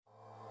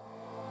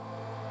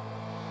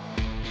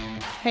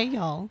Hey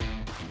y'all,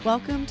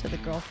 welcome to the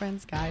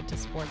Girlfriend's Guide to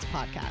Sports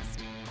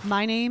podcast.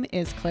 My name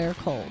is Claire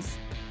Coles,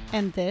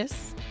 and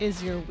this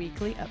is your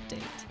weekly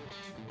update.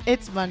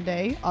 It's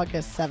Monday,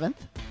 August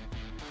 7th.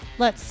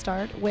 Let's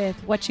start with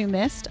what you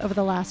missed over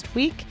the last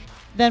week,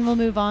 then we'll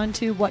move on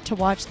to what to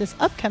watch this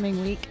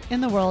upcoming week in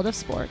the world of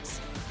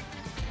sports.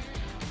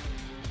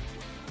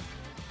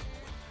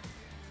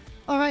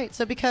 All right,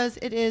 so because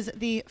it is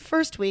the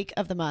first week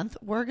of the month,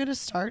 we're going to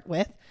start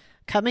with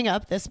coming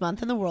up this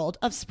month in the world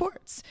of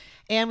sports.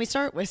 And we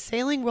start with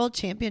Sailing World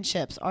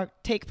Championships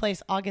take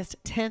place August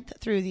 10th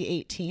through the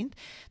 18th.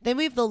 Then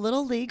we have the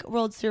Little League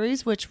World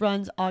Series, which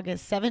runs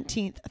August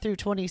 17th through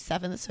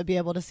 27th. So be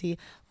able to see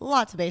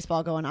lots of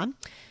baseball going on.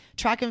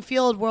 Track and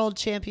Field World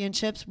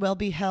Championships will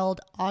be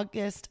held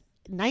August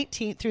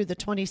 19th through the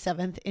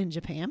 27th in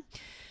Japan.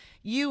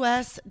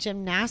 U.S.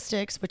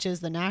 Gymnastics, which is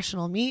the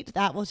national meet,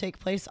 that will take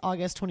place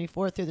August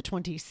 24th through the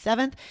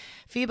 27th.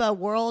 FIBA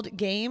World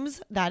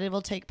Games, that it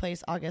will take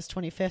place August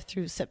 25th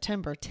through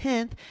September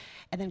 10th.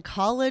 And then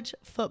college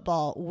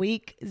football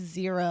week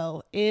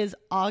 0 is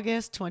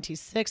August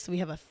 26th. We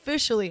have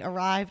officially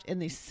arrived in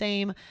the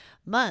same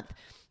month.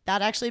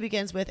 That actually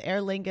begins with Aer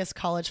Lingus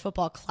College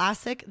Football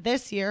Classic.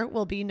 This year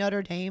will be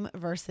Notre Dame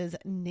versus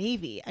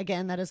Navy.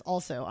 Again, that is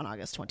also on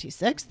August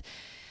 26th.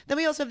 Then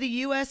we also have the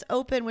U.S.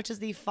 Open, which is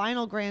the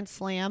final Grand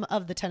Slam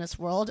of the tennis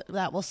world.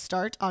 That will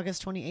start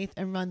August 28th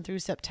and run through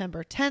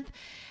September 10th.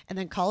 And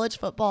then college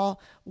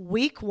football,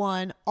 week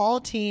 1, all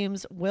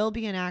teams will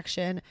be in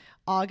action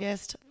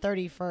August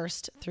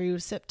 31st through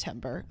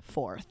September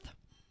 4th.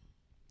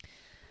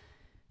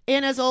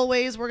 And as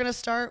always, we're going to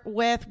start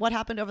with what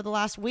happened over the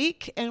last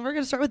week, and we're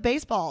going to start with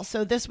baseball.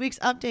 So this week's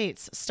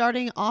updates,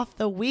 starting off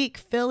the week,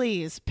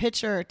 Phillies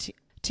pitcher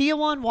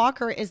Taijuan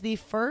Walker is the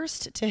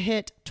first to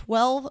hit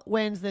 12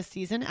 wins this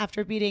season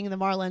after beating the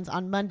Marlins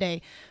on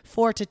Monday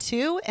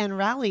 4-2 and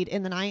rallied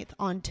in the ninth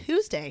on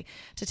Tuesday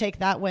to take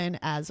that win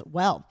as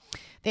well.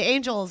 The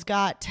Angels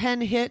got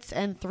 10 hits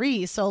and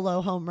 3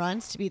 solo home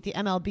runs to beat the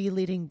MLB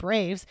leading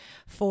Braves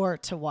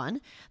 4-1.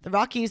 The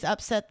Rockies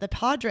upset the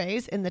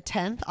Padres in the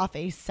 10th off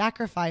a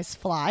sacrifice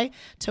fly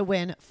to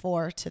win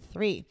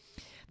 4-3.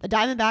 The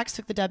Diamondbacks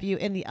took the W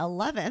in the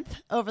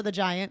 11th over the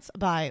Giants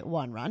by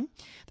 1 run.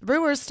 The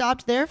Brewers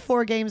stopped their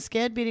 4-game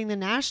skid, beating the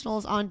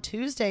Nationals on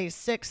Tuesday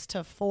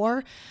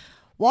 6-4.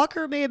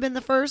 Walker may have been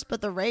the first,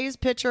 but the Rays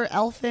pitcher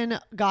Elfin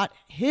got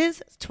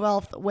his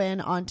 12th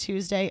win on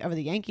Tuesday over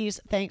the Yankees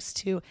thanks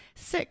to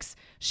 6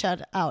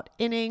 shutout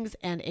innings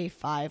and a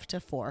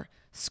 5-4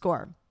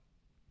 score.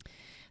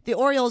 The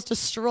Orioles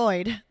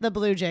destroyed the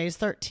Blue Jays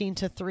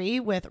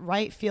 13-3 with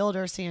right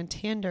fielder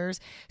Santander's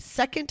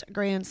second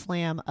grand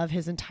slam of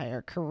his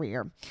entire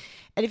career.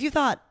 And if you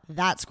thought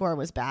that score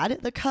was bad,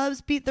 the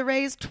Cubs beat the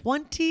Rays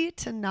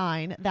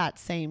 20-9 that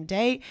same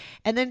day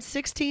and then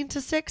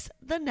 16-6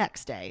 the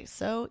next day.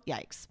 So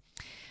yikes.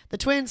 The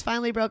Twins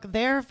finally broke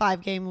their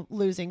 5-game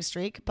losing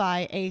streak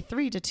by a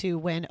 3-2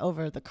 win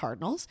over the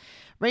Cardinals.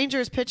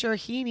 Rangers pitcher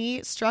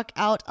Heaney struck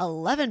out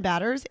 11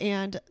 batters,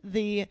 and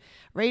the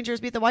Rangers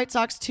beat the White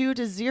Sox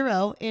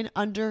 2-0 in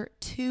under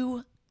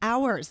 2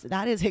 hours.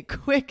 That is a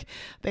quick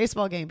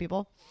baseball game,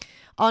 people.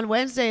 On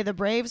Wednesday, the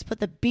Braves put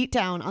the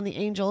beatdown on the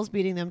Angels,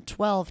 beating them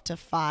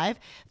 12-5,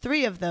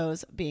 3 of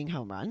those being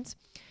home runs.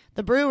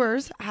 The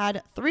Brewers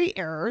had 3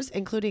 errors,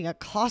 including a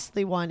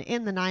costly one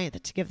in the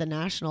 9th to give the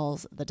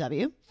Nationals the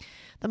W.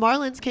 The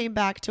Marlins came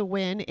back to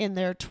win in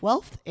their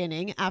 12th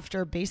inning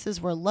after bases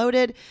were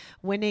loaded,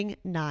 winning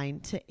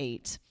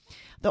 9-8.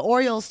 The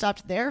Orioles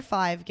stopped their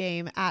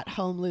 5-game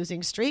at-home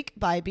losing streak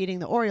by beating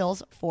the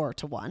Orioles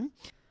 4-1.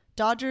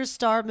 Dodgers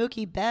star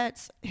Mookie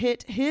Betts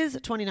hit his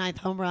 29th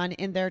home run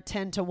in their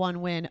 10-1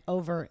 win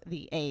over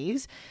the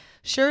A's.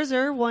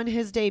 Scherzer won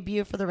his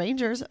debut for the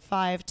Rangers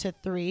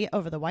 5-3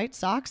 over the White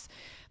Sox.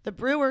 The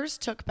Brewers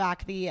took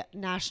back the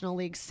National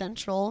League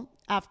Central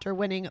after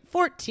winning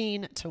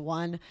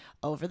 14-1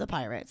 over the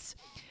Pirates.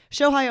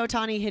 Shohei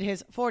Ohtani hit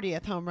his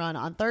 40th home run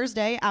on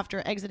Thursday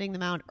after exiting the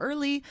mound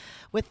early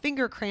with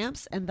finger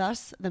cramps, and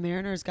thus the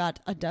Mariners got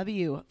a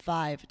W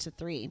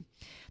 5-3.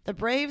 The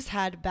Braves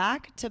had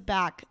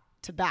back-to-back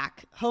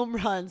home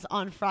runs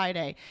on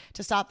Friday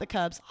to stop the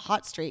Cubs'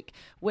 hot streak,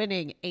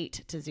 winning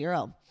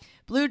 8-0.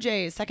 Blue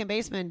Jays second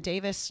baseman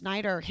Davis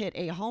Schneider hit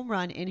a home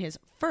run in his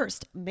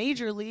first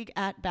major league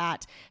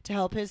at-bat to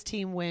help his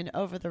team win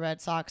over the Red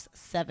Sox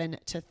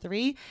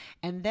 7-3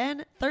 and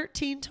then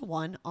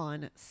 13-1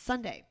 on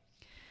Sunday.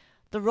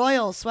 The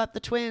Royals swept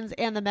the Twins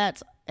and the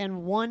Mets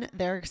and won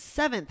their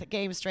 7th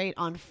game straight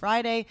on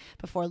Friday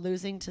before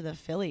losing to the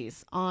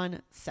Phillies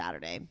on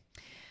Saturday.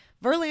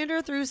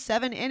 Verlander threw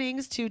 7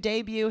 innings to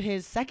debut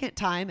his second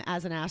time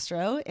as an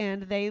Astro,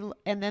 and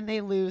then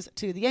they lose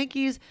to the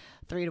Yankees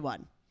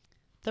 3-1.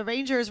 The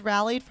Rangers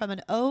rallied from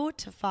an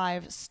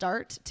 0-5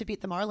 start to beat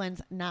the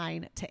Marlins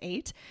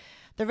 9-8.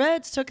 The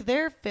Reds took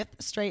their 5th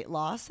straight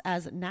loss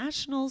as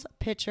Nationals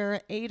pitcher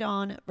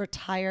Adon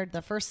retired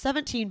the first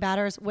 17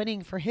 batters,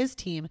 winning for his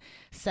team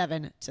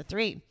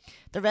 7-3.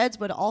 The Reds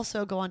would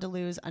also go on to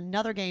lose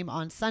another game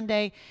on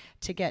Sunday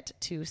to get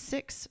to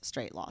 6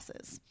 straight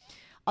losses.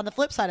 On the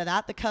flip side of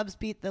that, the Cubs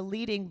beat the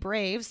leading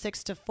Braves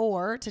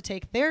 6-4 to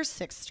take their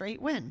 6th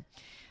straight win.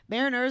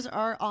 Mariners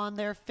are on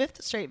their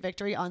 5th straight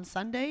victory on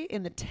Sunday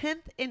in the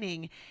 10th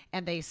inning,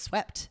 and they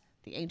swept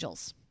the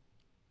Angels.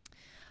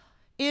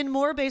 In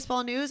more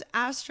baseball news,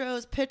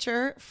 Astros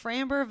pitcher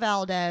Framber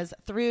Valdez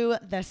threw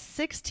the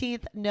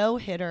 16th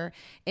no-hitter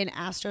in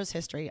Astros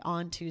history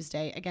on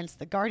Tuesday against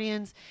the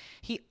Guardians.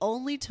 He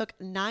only took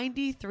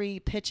 93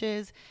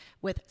 pitches,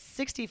 with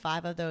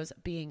 65 of those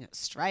being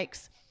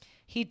strikes.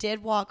 He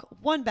did walk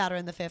one batter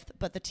in the 5th,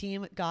 but the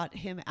team got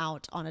him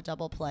out on a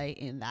double play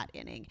in that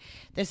inning.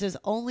 This is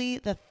only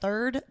the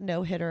 3rd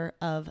no-hitter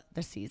of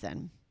the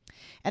season.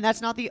 And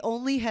that's not the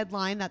only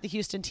headline that the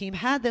Houston team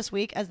had this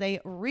week, as they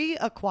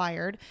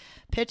reacquired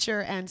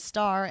pitcher and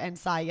star and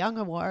Cy Young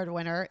Award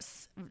winner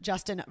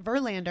Justin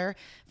Verlander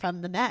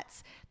from the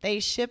Mets. They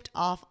shipped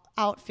off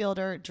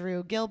outfielder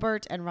Drew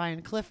Gilbert and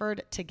Ryan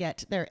Clifford to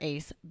get their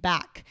ace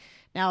back.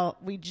 Now,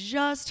 we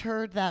just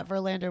heard that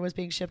Verlander was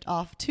being shipped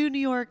off to New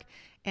York,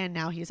 and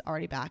now he's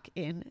already back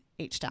in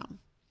H-Town.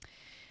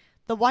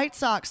 The White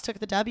Sox took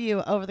the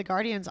W over the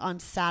Guardians on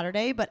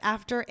Saturday, but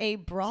after a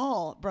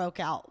brawl broke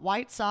out,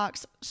 White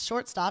Sox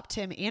shortstop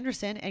Tim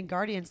Anderson and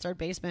Guardians third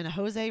baseman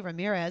Jose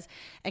Ramirez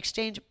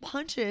exchanged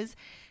punches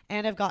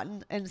and have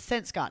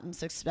since gotten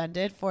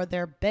suspended for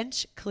their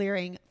bench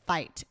clearing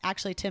fight.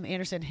 Actually, Tim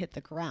Anderson hit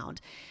the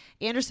ground.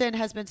 Anderson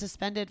has been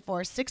suspended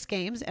for 6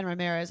 games and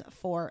Ramirez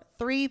for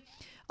 3.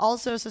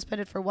 Also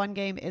suspended for 1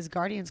 game is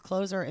Guardians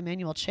closer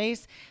Emmanuel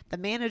Chase, the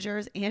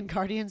managers, and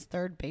Guardians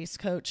third base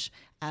coach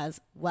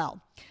as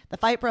well. The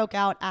fight broke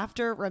out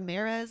after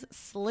Ramirez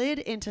slid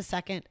into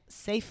second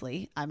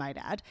safely, I might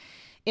add,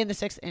 in the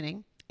 6th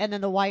inning. And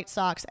then the White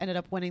Sox ended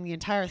up winning the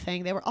entire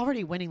thing. They were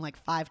already winning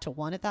like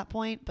 5-1 at that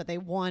point, but they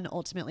won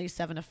ultimately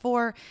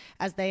 7-4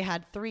 as they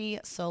had 3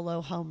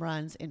 solo home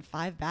runs in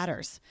 5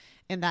 batters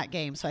in that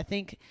game. So I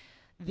think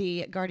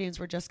the Guardians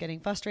were just getting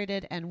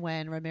frustrated, and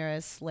when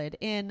Ramirez slid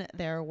in,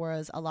 there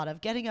was a lot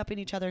of getting up in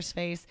each other's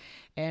face,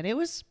 and it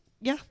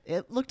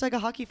looked like a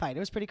hockey fight. It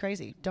was pretty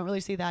crazy. Don't really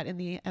see that in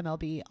the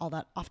MLB all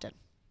that often.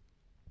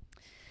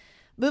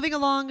 Moving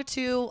along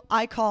to,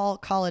 I call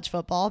college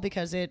football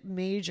because it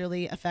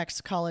majorly affects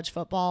college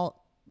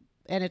football,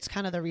 and it's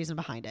kind of the reason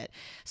behind it.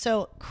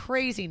 So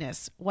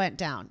craziness went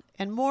down,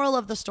 and moral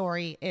of the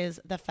story is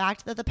the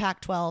fact that the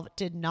Pac-12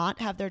 did not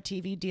have their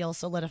TV deal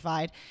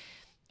solidified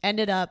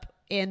ended up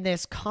in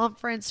this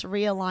conference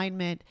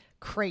realignment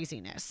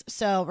craziness.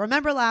 So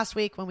remember last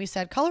week when we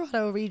said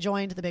Colorado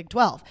rejoined the Big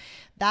 12,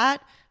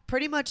 that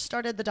pretty much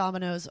started the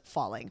dominoes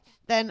falling.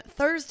 Then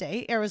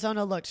Thursday,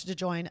 Arizona looked to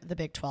join the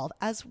Big 12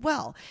 as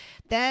well.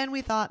 Then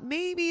we thought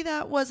maybe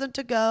that wasn't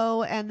to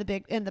go and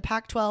the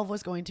Pac-12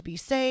 was going to be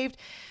saved.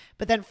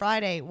 But then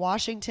Friday,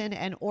 Washington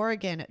and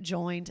Oregon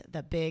joined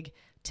the Big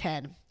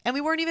 10. And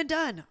we weren't even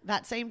done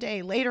that same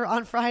day. Later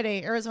on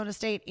Friday, Arizona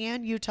State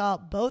and Utah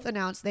both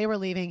announced they were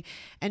leaving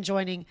and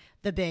joining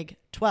the Big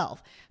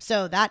 12.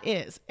 So that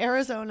is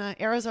Arizona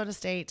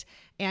State,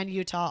 and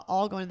Utah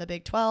all going to the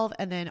Big 12,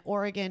 and then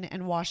Oregon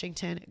and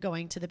Washington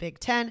going to the Big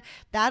 10.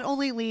 That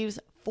only leaves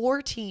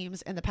 4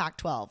 teams in the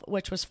Pac-12,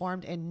 which was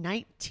formed in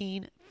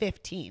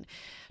 1915.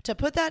 To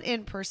put that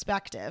in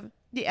perspective,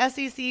 the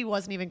SEC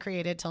wasn't even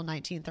created till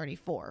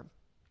 1934.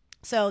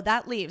 So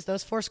that leaves,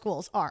 those 4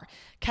 schools are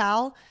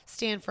Cal,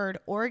 Stanford,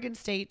 Oregon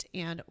State,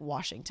 and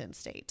Washington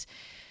State.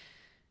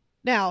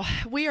 Now,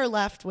 we are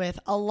left with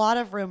a lot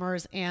of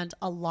rumors and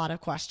a lot of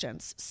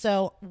questions.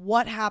 So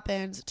what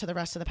happens to the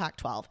rest of the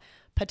Pac-12?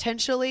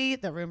 Potentially,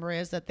 the rumor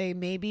is that they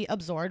may be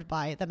absorbed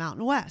by the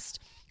Mountain West.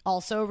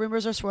 Also,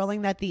 rumors are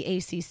swirling that the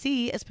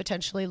ACC is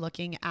potentially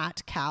looking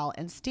at Cal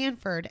and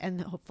Stanford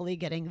and hopefully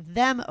getting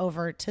them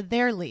over to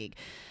their league.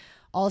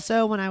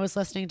 Also, when I was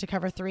listening to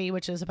Cover 3,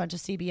 which is a bunch of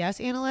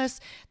CBS analysts,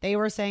 they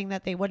were saying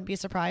that they wouldn't be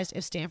surprised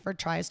if Stanford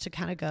tries to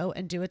kind of go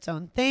and do its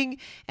own thing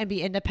and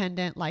be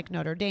independent like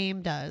Notre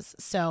Dame does.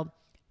 So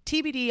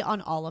TBD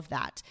on all of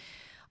that.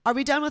 Are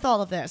we done with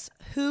all of this?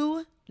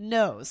 Who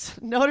knows?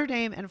 Notre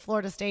Dame and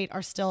Florida State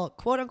are still,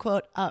 quote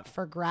unquote, up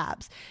for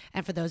grabs.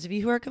 And for those of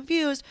you who are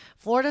confused,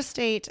 Florida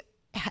State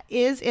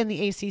is in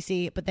the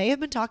ACC, but they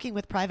have been talking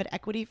with private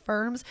equity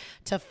firms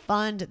to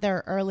fund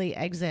their early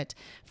exit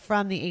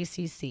from the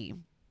ACC.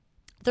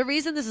 The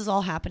reason this is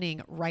all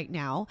happening right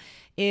now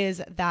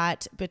is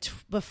that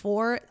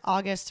before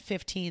August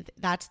 15th,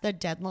 that's the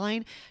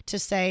deadline to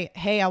say,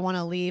 hey, I want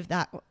to leave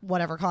that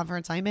whatever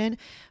conference I'm in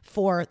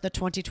for the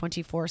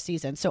 2024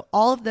 season. So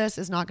all of this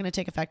is not going to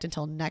take effect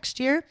until next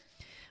year.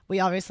 We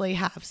obviously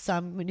have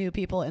some new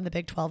people in the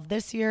Big 12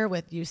 this year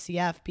with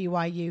UCF,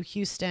 BYU,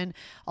 Houston,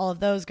 all of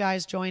those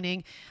guys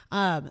joining.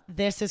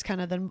 This is kind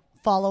of the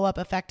follow-up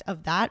effect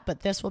of that, but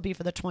this will be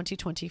for the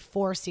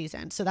 2024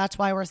 season. So that's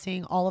why we're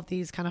seeing all of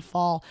these kind of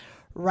fall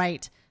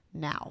right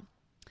now.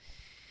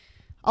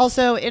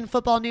 Also, in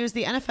football news,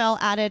 the NFL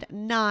added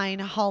 9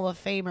 Hall of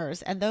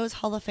Famers, and those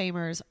Hall of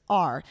Famers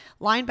are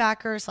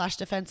linebacker /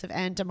 defensive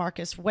end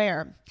DeMarcus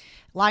Ware,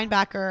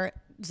 linebacker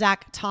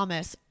Zach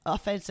Thomas,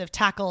 offensive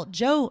tackle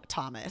Joe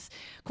Thomas,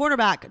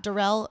 cornerback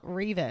Darrelle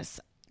Revis,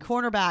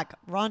 cornerback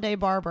Rondé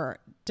Barber,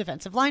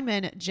 defensive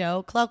lineman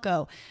Joe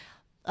Kloko,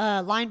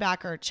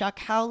 linebacker Chuck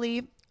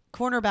Howley,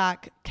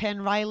 cornerback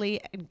Ken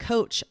Riley, and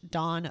coach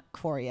Don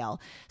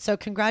Coryell. So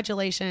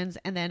congratulations.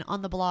 And then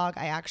on the blog,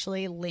 I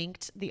actually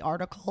linked the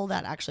article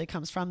that actually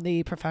comes from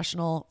the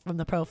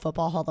Pro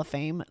Football Hall of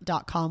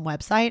Fame.com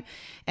website.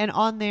 And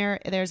on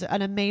there's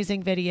an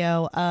amazing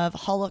video of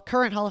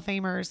current Hall of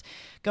Famers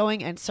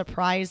going and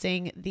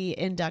surprising the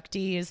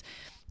inductees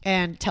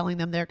and telling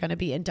them they're going to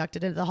be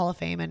inducted into the Hall of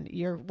Fame, and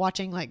you're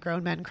watching like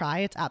grown men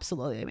cry. It's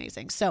absolutely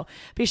amazing. So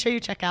be sure you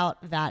check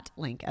out that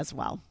link as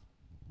well.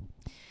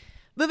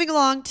 Moving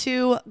along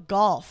to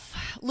golf.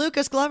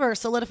 Lucas Glover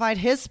solidified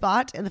his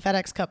spot in the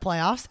FedEx Cup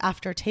playoffs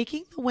after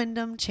taking the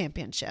Wyndham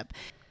Championship.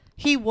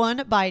 He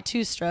won by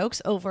 2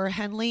 strokes over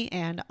Henley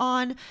and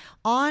on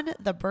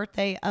the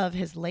birthday of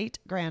his late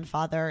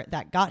grandfather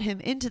that got him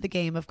into the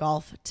game of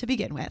golf to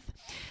begin with.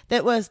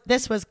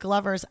 This was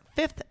Glover's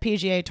 5th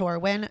PGA Tour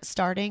win,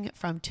 starting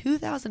from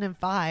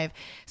 2005,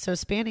 so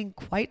spanning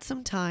quite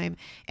some time,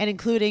 and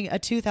including a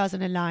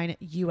 2009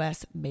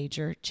 U.S.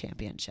 Major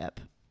Championship.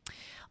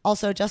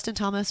 Also, Justin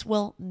Thomas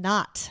will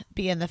not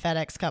be in the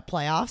FedEx Cup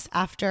playoffs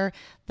after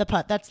the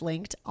putt that's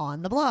linked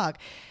on the blog.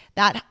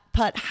 That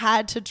putt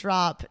had to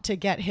drop to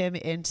get him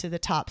into the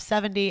top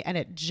 70, and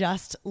it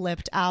just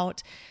lipped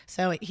out.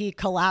 So he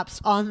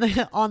collapsed on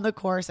the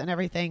course and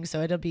everything.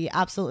 So it'll be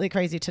absolutely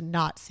crazy to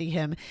not see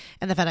him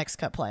in the FedEx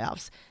Cup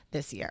playoffs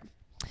this year.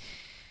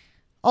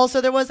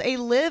 Also, there was a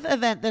live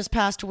event this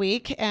past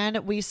week,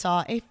 and we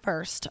saw a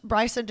first.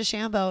 Bryson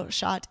DeChambeau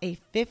shot a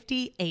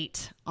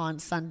 58 on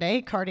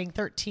Sunday, carding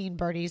 13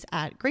 birdies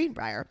at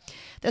Greenbrier.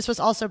 This was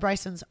also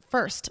Bryson's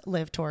first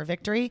live tour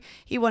victory.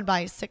 He won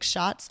by 6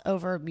 shots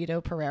over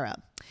Mito Pereira.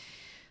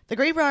 The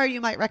Greenbrier you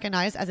might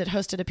recognize, as it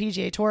hosted a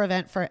PGA Tour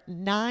event for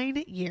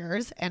 9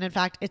 years, and in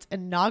fact, its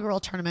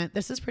inaugural tournament.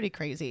 This is pretty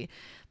crazy.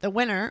 The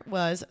winner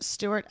was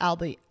Stuart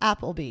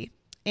Appleby,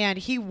 and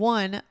he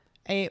won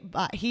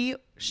he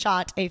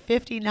shot a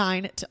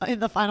 59 in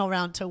the final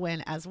round to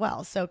win as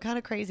well. So kind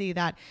of crazy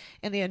that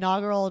in the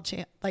inaugural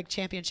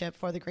championship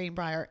for the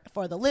Greenbrier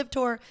for the Live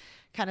Tour,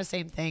 kind of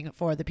same thing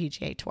for the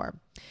PGA Tour.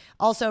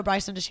 Also,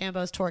 Bryson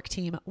DeChambeau's Torque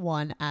team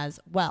won as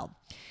well.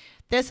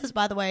 This is,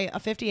 by the way, a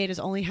 58 has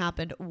only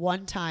happened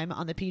one time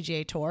on the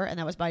PGA Tour, and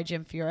that was by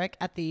Jim Furyk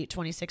at the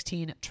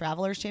 2016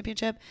 Travelers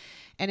Championship.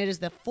 And it is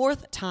the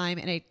 4th time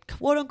in a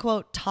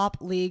quote-unquote top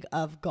league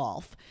of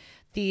golf.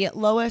 The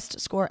lowest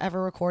score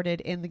ever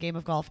recorded in the game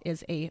of golf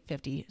is a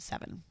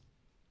 57.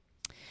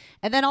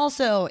 And then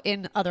also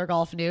in other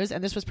golf news,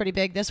 and this was pretty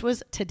big, this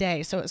was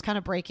today, so it was kind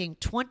of breaking,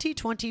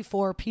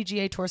 2024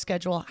 PGA Tour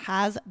schedule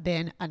has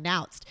been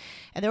announced.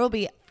 And there will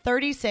be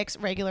 36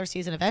 regular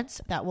season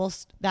events that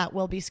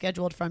will be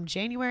scheduled from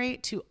January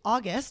to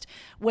August,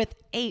 with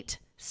 8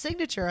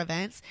 signature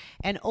events,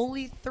 and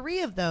only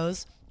 3 of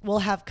those will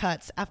have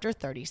cuts after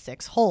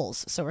 36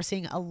 holes. So we're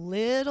seeing a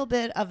little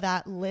bit of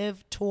that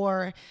live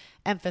tour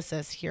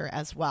emphasis here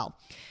as well.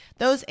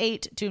 Those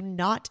 8 do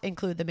not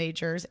include the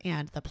majors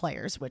and the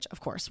players, which of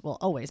course will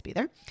always be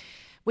there.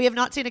 We have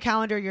not seen a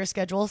calendar year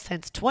schedule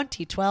since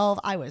 2012.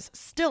 I was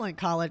still in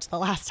college the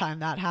last time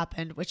that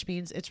happened, which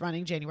means it's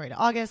running January to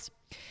August.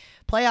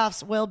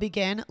 Playoffs will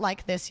begin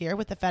like this year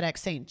with the FedEx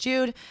St.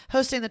 Jude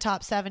hosting the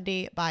top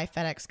 70 by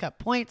FedEx Cup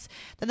points.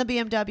 Then the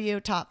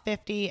BMW top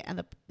 50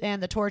 and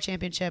the Tour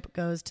Championship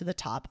goes to the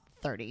top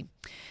 30.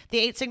 The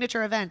 8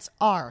 signature events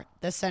are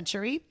the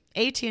Century,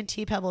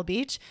 AT&T Pebble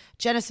Beach,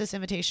 Genesis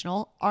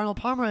Invitational, Arnold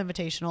Palmer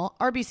Invitational,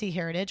 RBC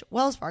Heritage,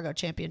 Wells Fargo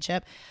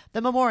Championship,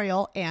 the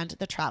Memorial, and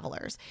the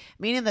Travelers,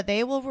 meaning that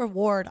they will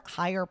reward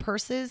higher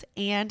purses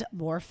and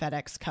more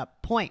FedEx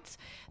Cup points.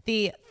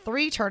 The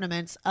 3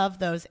 tournaments of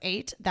those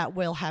 8 that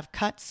will have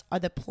cuts are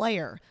the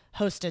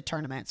player-hosted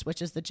tournaments,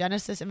 which is the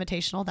Genesis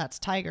Invitational, that's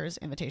Tigers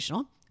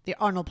Invitational, the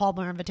Arnold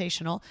Palmer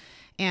Invitational,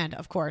 and,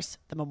 of course,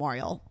 the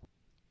Memorial.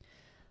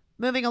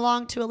 Moving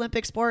along to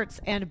Olympic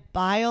sports, and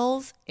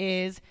Biles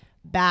is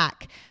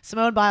back.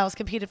 Simone Biles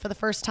competed for the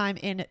first time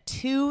in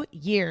 2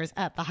 years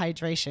at the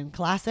Hydration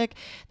Classic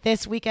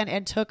this weekend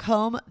and took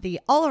home the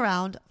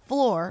all-around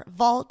floor,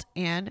 vault,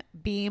 and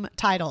beam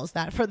titles.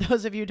 That, for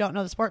those of you who don't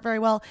know the sport very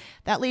well,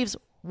 that leaves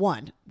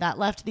 1. That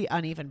left the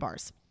uneven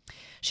bars.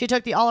 She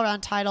took the all-around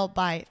title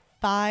by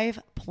 5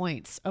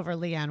 points over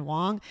Leanne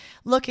Wong,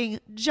 looking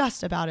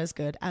just about as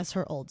good as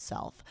her old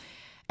self.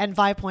 And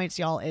 5 points,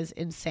 y'all, is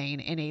insane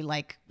in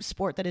a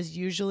sport that is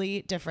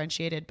usually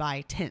differentiated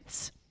by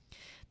tenths.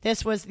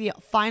 This was the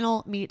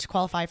final meet to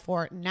qualify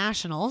for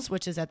Nationals,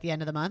 which is at the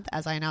end of the month,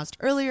 as I announced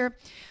earlier.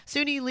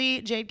 Suni Lee,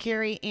 Jade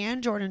Carey,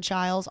 and Jordan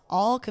Childs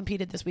all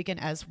competed this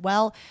weekend as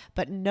well,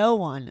 but no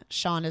one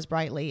shone as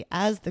brightly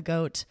as the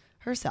GOAT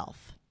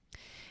herself.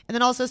 And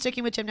then also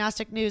sticking with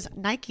gymnastic news,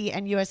 Nike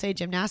and USA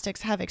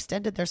Gymnastics have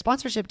extended their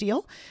sponsorship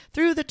deal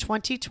through the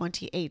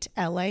 2028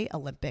 LA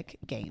Olympic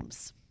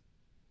Games.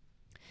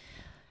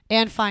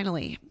 And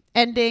finally,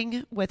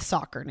 ending with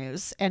soccer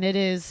news, and it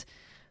is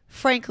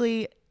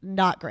frankly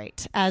not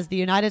great, as the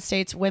United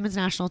States women's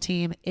national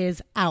team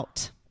is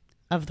out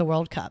of the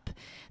World Cup.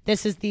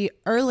 This is the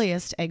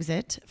earliest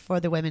exit for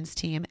the women's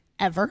team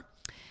ever,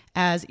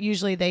 as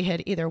usually they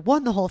had either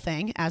won the whole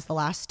thing as the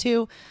last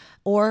two,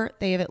 or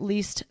they have at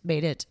least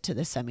made it to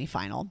the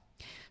semifinal.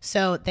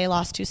 So they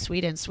lost to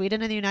Sweden.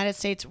 Sweden and the United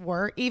States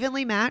were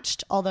evenly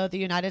matched, although the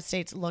United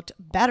States looked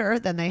better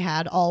than they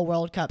had all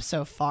World Cup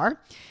so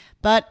far.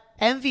 But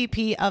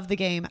MVP of the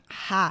game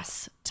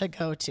has to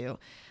go to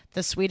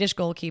the Swedish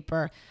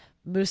goalkeeper,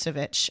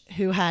 Musovic,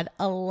 who had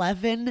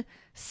 11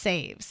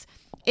 saves.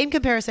 In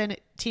comparison,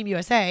 Team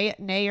USA,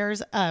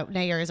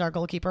 Nayer is our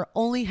goalkeeper,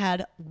 only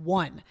had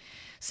 1.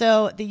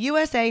 So the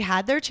USA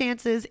had their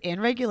chances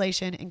in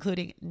regulation,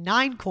 including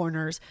 9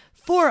 corners,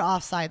 4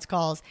 offsides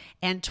calls,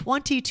 and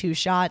 22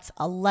 shots,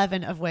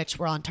 11 of which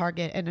were on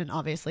target. And then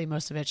obviously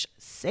Musovic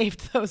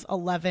saved those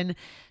 11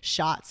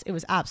 shots. It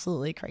was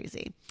absolutely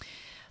crazy.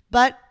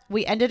 But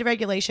we ended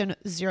regulation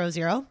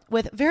 0-0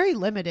 with very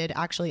limited,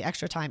 actually,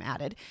 extra time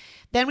added.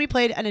 Then we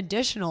played an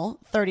additional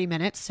 30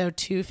 minutes, so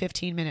 2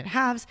 15-minute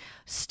halves.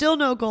 Still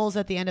no goals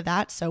at the end of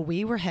that, so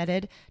we were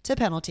headed to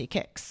penalty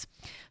kicks.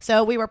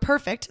 So we were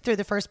perfect through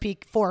the first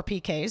 4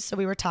 PKs, so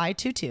we were tied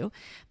 2-2.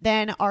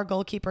 Then our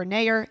goalkeeper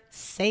Nayer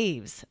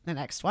saves the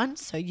next one,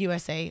 so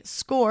USA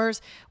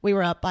scores. We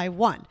were up by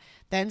 1.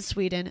 Then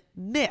Sweden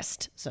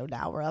missed, so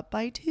now we're up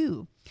by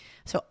 2.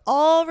 So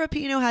all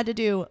Rapinoe had to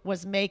do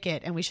was make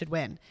it and we should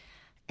win.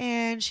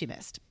 And she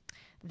missed.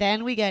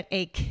 Then we get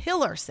a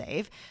killer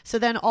save. So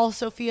then all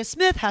Sophia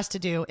Smith has to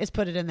do is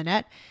put it in the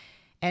net.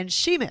 And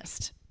she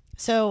missed.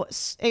 So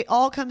it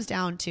all comes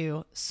down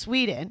to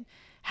Sweden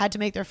had to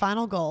make their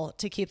final goal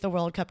to keep the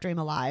World Cup dream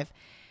alive.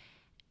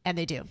 And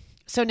they do.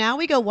 So now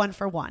we go 1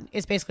 for 1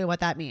 is basically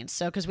what that means.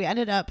 So because we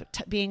ended up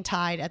being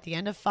tied at the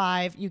end of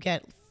 5, you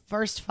get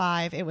first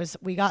 5, it was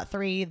we got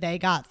 3, they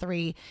got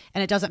 3,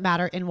 and it doesn't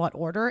matter in what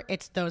order,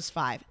 it's those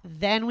 5.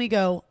 Then we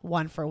go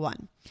 1 for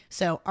 1.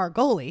 So our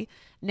goalie,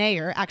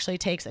 Nayer, actually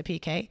takes a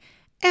PK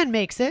and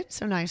makes it.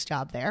 So nice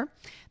job there.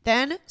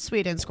 Then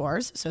Sweden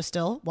scores. So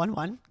still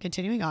 1-1,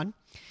 continuing on.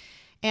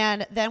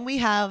 And then we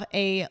had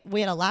a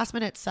last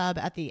minute sub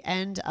at the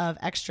end of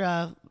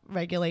extra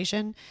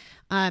regulation.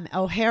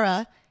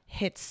 O'Hara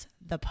hits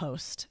the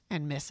post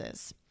and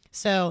misses.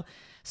 So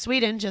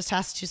Sweden just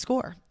has to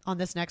score on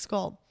this next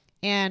goal.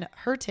 And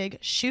Hurtig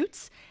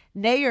shoots.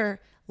 Nayer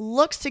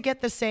looks to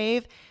get the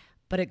save,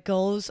 but it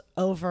goes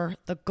over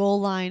the goal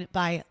line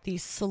by the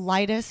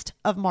slightest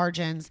of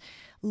margins.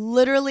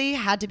 Literally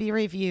had to be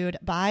reviewed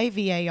by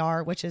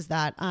VAR, which is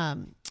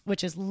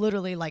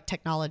literally like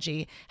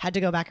technology. Had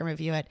to go back and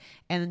review it,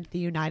 and the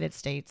United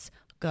States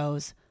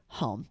goes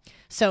home.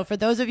 So for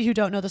those of you who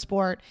don't know the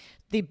sport,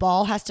 the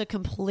ball has to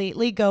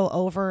completely go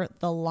over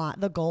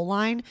the goal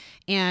line,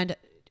 and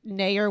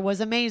Nayer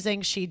was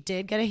amazing. She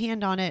did get a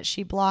hand on it.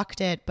 She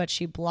blocked it, but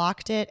she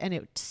blocked it and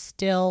it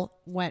still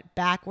went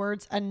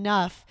backwards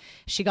enough.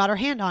 She got her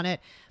hand on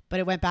it, but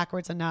it went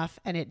backwards enough,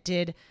 and it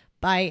did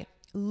by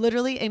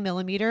literally a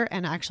millimeter.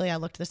 And actually I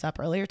looked this up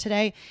earlier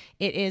today.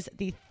 It is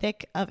the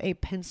thick of a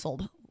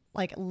pencil.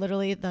 Like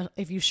literally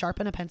if you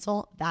sharpen a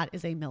pencil, that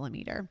is a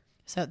millimeter.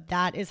 So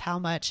that is how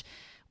much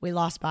we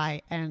lost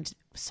by, and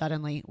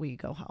suddenly we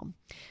go home.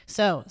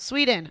 So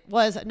Sweden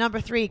was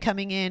number 3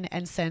 coming in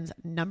and sends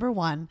number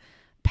 1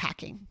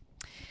 packing.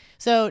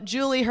 So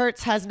Julie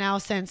Hertz has now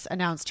since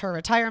announced her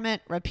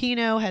retirement.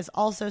 Rapinoe has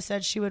also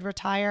said she would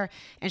retire,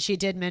 and she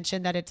did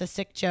mention that it's a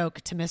sick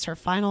joke to miss her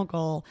final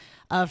goal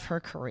of her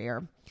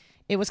career.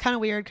 It was kind of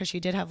weird because she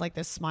did have like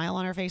this smile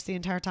on her face the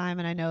entire time,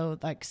 and I know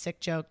like sick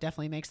joke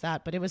definitely makes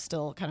that, but it was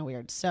still kind of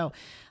weird. So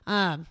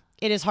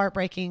it is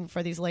heartbreaking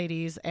for these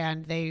ladies,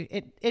 and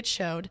it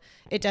showed.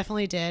 It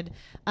definitely did.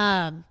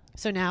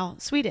 So now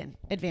Sweden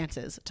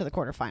advances to the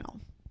quarterfinal.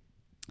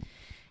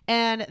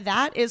 And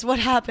that is what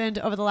happened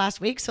over the last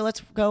week. So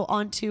let's go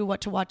on to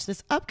what to watch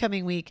this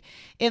upcoming week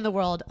in the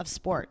world of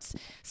sports.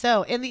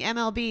 So in the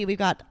MLB, we've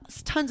got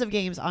tons of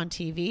games on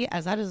TV,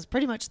 as that is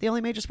pretty much the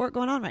only major sport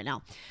going on right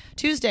now.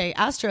 Tuesday,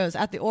 Astros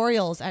at the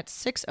Orioles at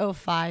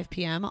 6:05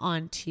 p.m.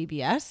 on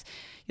TBS.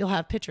 You'll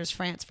have pitchers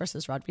France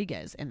versus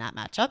Rodriguez in that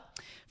matchup.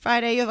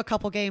 Friday, you have a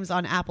couple games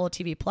on Apple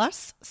TV+.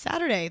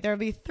 Saturday, there will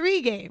be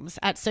 3 games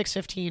at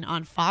 6:15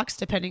 on Fox,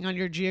 depending on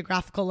your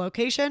geographical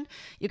location.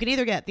 You can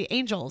either get the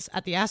Angels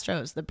at the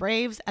Astros, the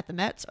Braves at the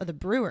Mets, or the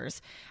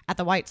Brewers at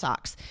the White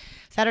Sox.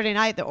 Saturday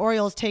night, the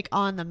Orioles take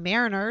on the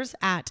Mariners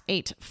at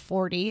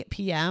 8:40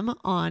 p.m.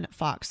 on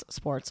Fox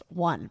Sports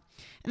 1.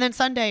 And then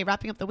Sunday,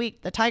 wrapping up the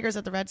week, the Tigers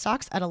at the Red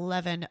Sox at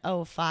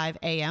 11:05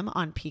 a.m.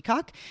 on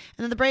Peacock.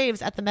 And then the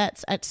Braves at the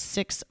Mets at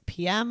 6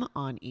 p.m.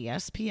 on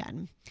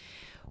ESPN.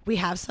 We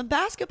have some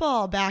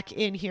basketball back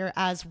in here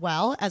as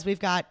well, as we've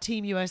got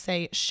Team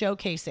USA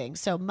showcasing.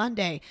 So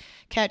Monday,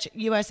 catch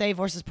USA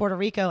versus Puerto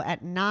Rico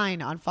at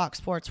 9 on Fox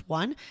Sports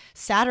 1.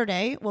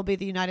 Saturday will be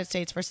the United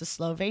States versus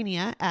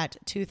Slovenia at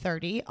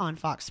 2:30 on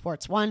Fox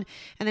Sports 1.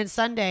 And then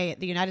Sunday,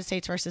 the United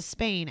States versus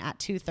Spain at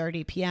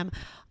 2:30 p.m.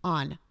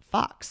 on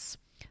Fox.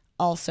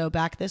 Also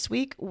back this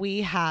week,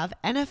 we have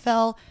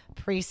NFL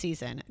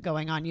preseason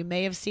going on. You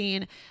may have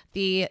seen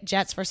the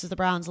Jets versus the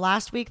Browns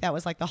last week. That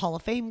was like the Hall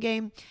of Fame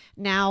game.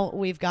 Now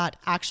we've got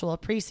actual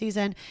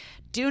preseason.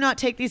 Do not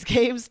take these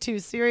games too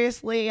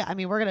seriously. I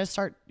mean, you're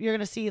going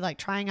to see like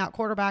trying out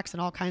quarterbacks and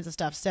all kinds of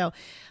stuff. So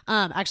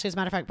actually, as a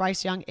matter of fact,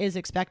 Bryce Young is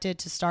expected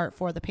to start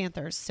for the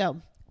Panthers.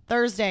 So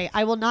Thursday,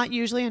 I will not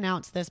usually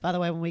announce this, by the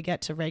way, when we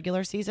get to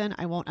regular season.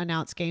 I won't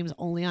announce games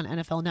only on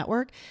NFL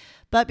Network,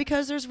 but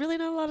because there's really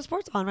not a lot of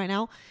sports on right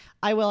now,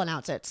 I will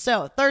announce it.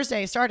 So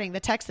Thursday, starting the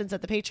Texans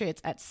at the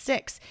Patriots at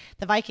 6,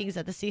 the Vikings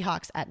at the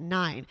Seahawks at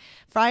 9.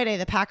 Friday,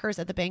 the Packers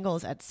at the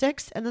Bengals at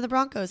 6, and then the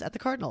Broncos at the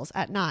Cardinals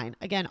at 9.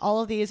 Again,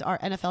 all of these are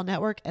NFL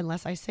Network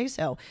unless I say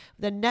so.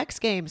 The next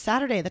game,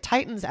 Saturday, the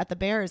Titans at the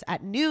Bears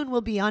at noon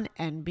will be on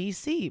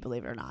NBC,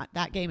 believe it or not.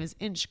 That game is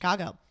in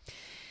Chicago.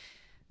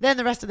 Then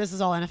the rest of this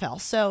is all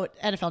NFL. So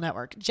NFL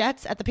Network.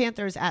 Jets at the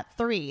Panthers at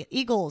 3.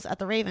 Eagles at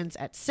the Ravens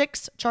at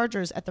 6.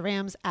 Chargers at the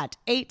Rams at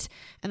 8.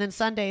 And then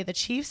Sunday, the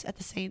Chiefs at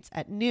the Saints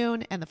at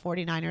noon. And the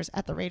 49ers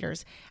at the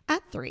Raiders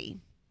at 3.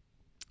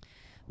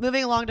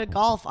 Moving along to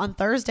golf on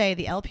Thursday,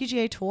 the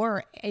LPGA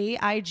Tour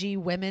AIG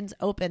Women's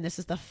Open. This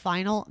is the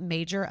final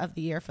major of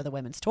the year for the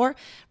Women's Tour.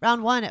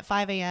 Round 1 at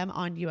 5 a.m.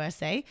 on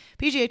USA.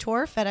 PGA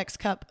Tour FedEx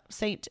Cup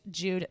St.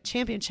 Jude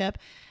Championship.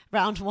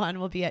 Round 1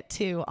 will be at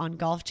 2 on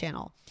Golf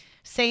Channel.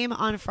 Same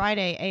on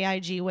Friday,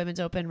 AIG Women's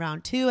Open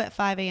Round 2 at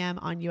 5 a.m.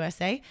 on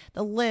USA.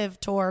 The Live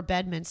Tour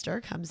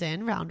Bedminster comes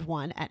in Round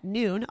 1 at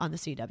noon on the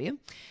CW.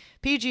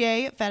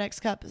 PGA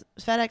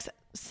FedEx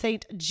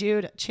St.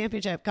 Jude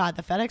Championship. God,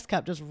 the FedEx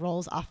Cup just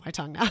rolls off my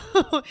tongue now.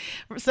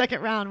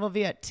 Second round will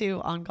be at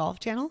 2 on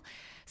Golf Channel.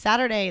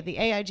 Saturday, the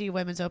AIG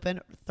Women's Open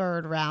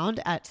third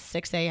round at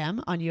 6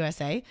 a.m. on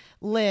USA.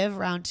 Live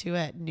round 2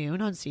 at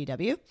noon on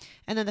CW.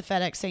 And then the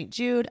FedEx St.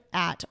 Jude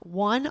at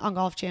 1 on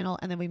Golf Channel.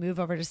 And then we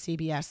move over to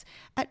CBS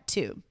at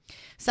 2.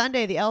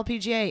 Sunday, the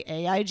LPGA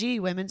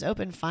AIG Women's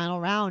Open final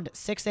round,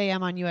 6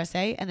 a.m. on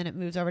USA. And then it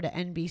moves over to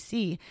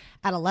NBC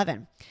at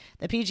 11.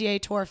 The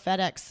PGA Tour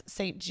FedEx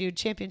St. Jude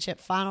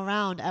Championship final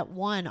round at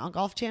 1 on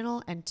Golf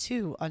Channel and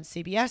 2 on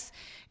CBS.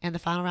 And the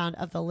final round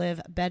of the Live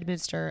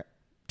Bedminster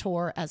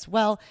Tour as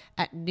well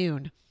at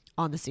noon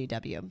on the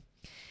CW.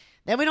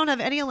 Then we don't have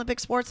any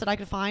Olympic sports that I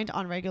could find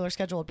on regular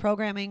scheduled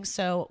programming,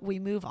 so we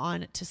move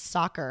on to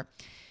soccer.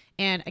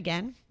 And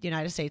again, the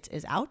United States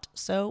is out,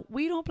 so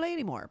we don't play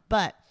anymore.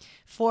 But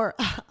for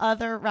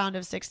other round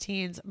of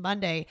 16s,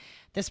 Monday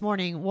this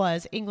morning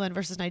was England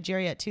versus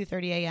Nigeria at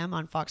 2:30 a.m.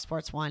 on Fox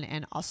Sports 1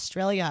 and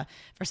Australia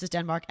versus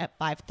Denmark at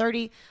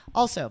 5:30,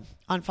 also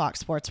on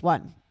Fox Sports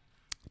 1.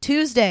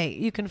 Tuesday,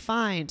 you can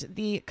find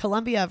the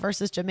Colombia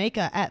versus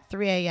Jamaica at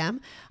 3 a.m.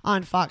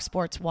 on Fox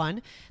Sports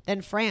 1.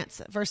 Then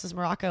France versus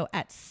Morocco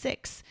at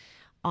 6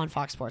 on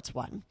Fox Sports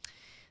 1.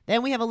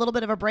 Then we have a little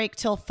bit of a break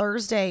till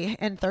Thursday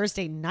and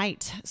Thursday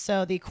night.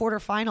 So the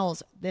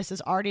quarterfinals, this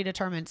is already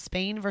determined.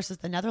 Spain versus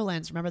the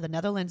Netherlands. Remember, the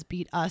Netherlands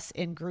beat us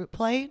in group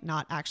play,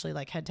 not actually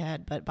like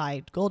head-to-head, but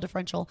by goal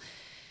differential.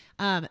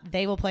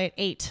 They will play at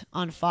 8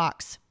 on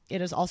Fox.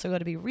 It is also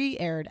going to be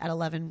re-aired at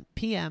 11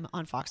 p.m.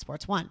 on Fox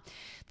Sports 1.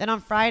 Then on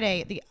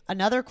Friday,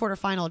 another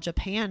quarterfinal,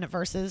 Japan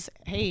versus,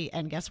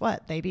 and guess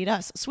what? They beat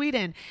us,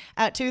 Sweden,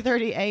 at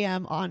 2:30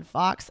 a.m. on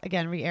Fox.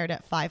 Again, re-aired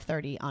at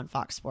 5:30 on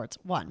Fox Sports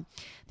 1.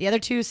 The other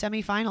two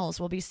semifinals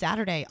will be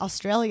Saturday,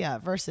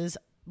 Australia versus,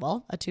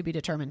 a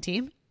to-be-determined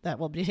team. That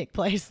will take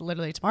place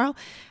literally tomorrow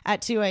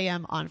at 2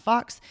 a.m. on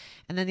Fox.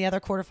 And then the other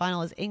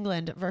quarterfinal is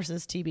England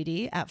versus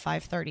TBD at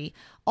 5:30,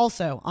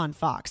 also on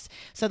Fox.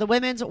 So the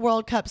Women's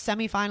World Cup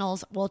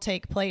semifinals will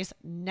take place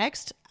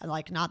next,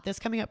 not this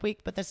coming up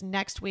week, but this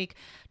next week,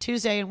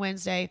 Tuesday and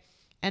Wednesday.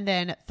 And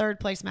then third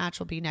place match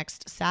will be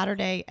next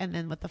Saturday. And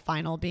then with the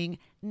final being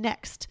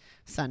next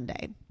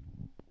Sunday.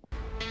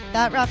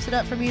 That wraps it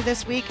up for me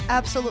this week.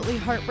 Absolutely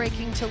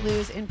heartbreaking to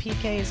lose in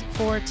PKs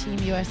for Team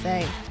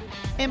USA.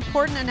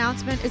 Important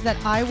announcement is that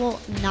I will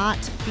not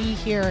be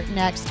here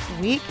next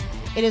week.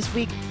 It is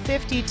week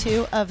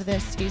 52 of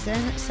this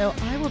season, so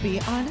I will be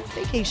on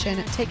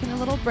vacation, taking a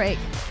little break.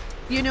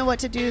 You know what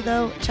to do,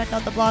 though. Check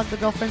out the blog, The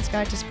Girlfriend's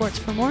Guide to Sports,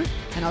 for more,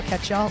 and I'll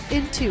catch y'all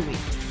in 2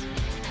 weeks.